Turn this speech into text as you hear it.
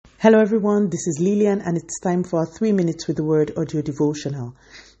Hello everyone, this is Lillian and it's time for our 3 Minutes with the Word audio devotional.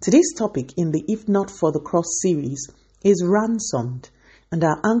 Today's topic in the If Not For the Cross series is ransomed, and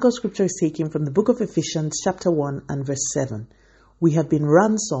our anchor scripture is taken from the book of Ephesians chapter 1 and verse 7. We have been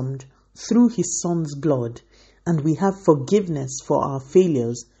ransomed through his son's blood, and we have forgiveness for our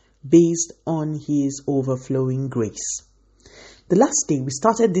failures based on his overflowing grace. The last day we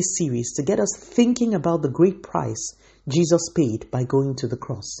started this series to get us thinking about the great price Jesus paid by going to the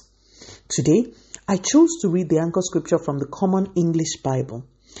cross. Today, I chose to read the anchor scripture from the Common English Bible.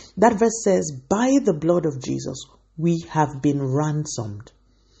 That verse says, "By the blood of Jesus, we have been ransomed."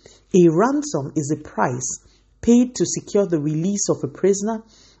 A ransom is a price paid to secure the release of a prisoner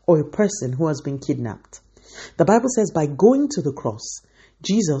or a person who has been kidnapped. The Bible says by going to the cross,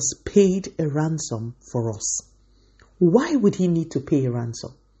 Jesus paid a ransom for us. Why would he need to pay a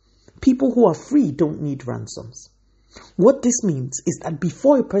ransom? People who are free don't need ransoms. What this means is that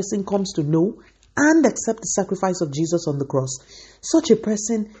before a person comes to know and accept the sacrifice of Jesus on the cross, such a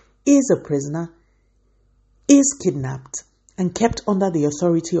person is a prisoner, is kidnapped, and kept under the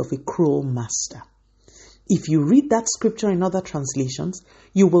authority of a cruel master. If you read that scripture in other translations,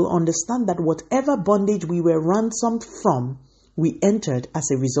 you will understand that whatever bondage we were ransomed from, we entered as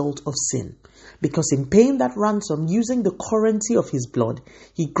a result of sin. Because in paying that ransom using the currency of his blood,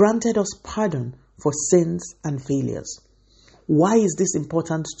 he granted us pardon for sins and failures. Why is this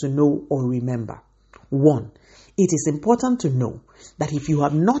important to know or remember? 1. It is important to know that if you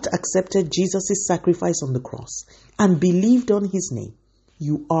have not accepted Jesus' sacrifice on the cross and believed on his name,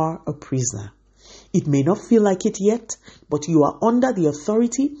 you are a prisoner. It may not feel like it yet, but you are under the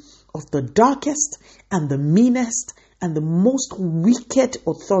authority of the darkest and the meanest and the most wicked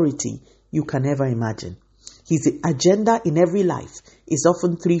authority you can ever imagine. His agenda in every life is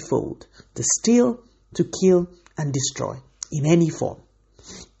often threefold: to steal, to kill, and destroy in any form.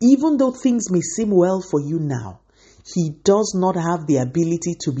 Even though things may seem well for you now, he does not have the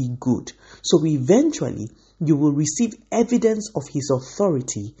ability to be good. So eventually, you will receive evidence of his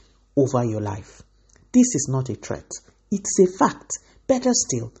authority over your life. This is not a threat. It's a fact. Better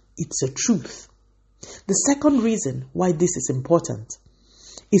still, it's a truth. The second reason why this is important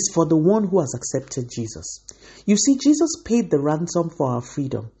is for the one who has accepted Jesus. You see, Jesus paid the ransom for our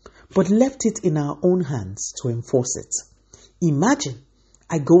freedom, but left it in our own hands to enforce it. Imagine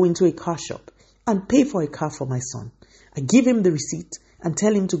I go into a car shop and pay for a car for my son. I give him the receipt and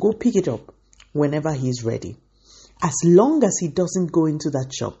tell him to go pick it up whenever he is ready. As long as he doesn't go into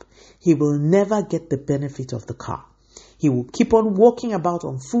that shop, he will never get the benefit of the car. He will keep on walking about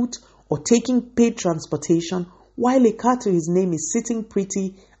on foot or taking paid transportation while a car to his name is sitting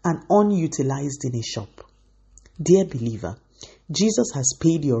pretty and unutilized in a shop. Dear believer, Jesus has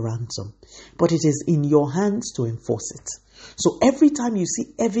paid your ransom, but it is in your hands to enforce it. So every time you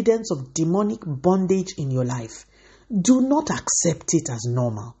see evidence of demonic bondage in your life, do not accept it as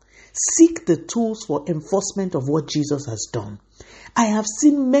normal. Seek the tools for enforcement of what Jesus has done. I have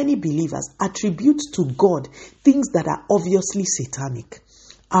seen many believers attribute to God things that are obviously satanic.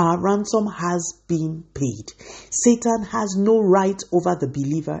 Our ransom has been paid. Satan has no right over the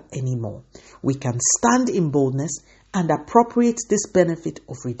believer anymore. We can stand in boldness and appropriate this benefit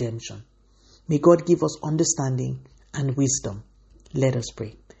of redemption. May God give us understanding and wisdom. Let us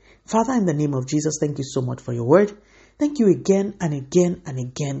pray. Father, in the name of Jesus, thank you so much for your word. Thank you again and again and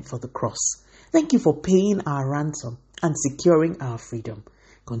again for the cross. Thank you for paying our ransom and securing our freedom.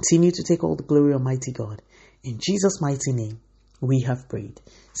 Continue to take all the glory, Almighty God. In Jesus' mighty name, we have prayed.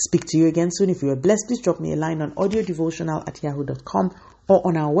 Speak to you again soon. If you are blessed, please drop me a line on audiodevotional@yahoo.com or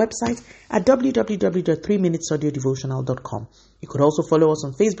on our website at www.3minutesaudiodevotional.com. You could also follow us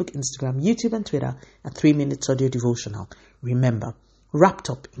on Facebook, Instagram, YouTube, and Twitter at 3 Minutes Audio Devotional. Remember,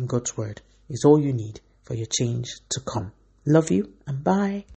 wrapped up in God's Word is all you need for your change to come. Love you and bye.